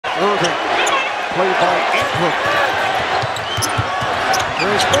Irving, played by Ingram.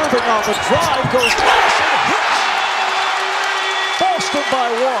 There's Irving on the drive, goes pass and hits. Boston by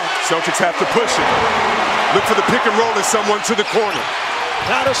 1. Celtics have to push it. Look for the pick and roll and someone to the corner.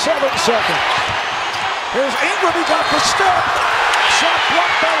 Down to 7 seconds. Here's Ingram, he got the step. Shot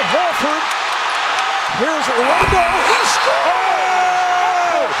blocked by Horford. Here's Rondo, he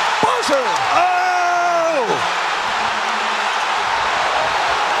scored! Buzzer! Oh!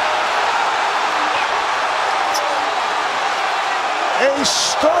 A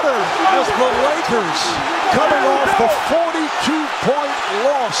stutter as the Lakers, coming off the 42-point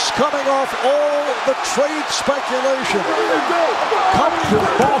loss, coming off all the trade speculation, come to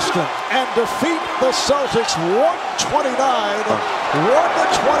Boston and defeat the Celtics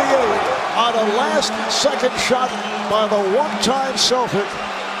 129-128 on a last-second shot by the one-time Celtic,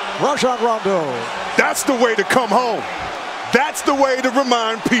 Rajon Rondo. That's the way to come home. That's the way to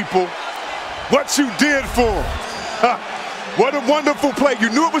remind people what you did for them. What a wonderful play. You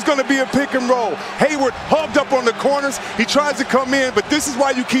knew it was going to be a pick and roll. Hayward hugged up on the corners. He tries to come in, but this is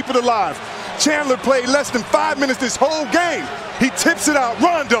why you keep it alive. Chandler played less than 5 minutes this whole game. He tips it out.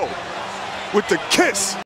 Rondo with the kiss.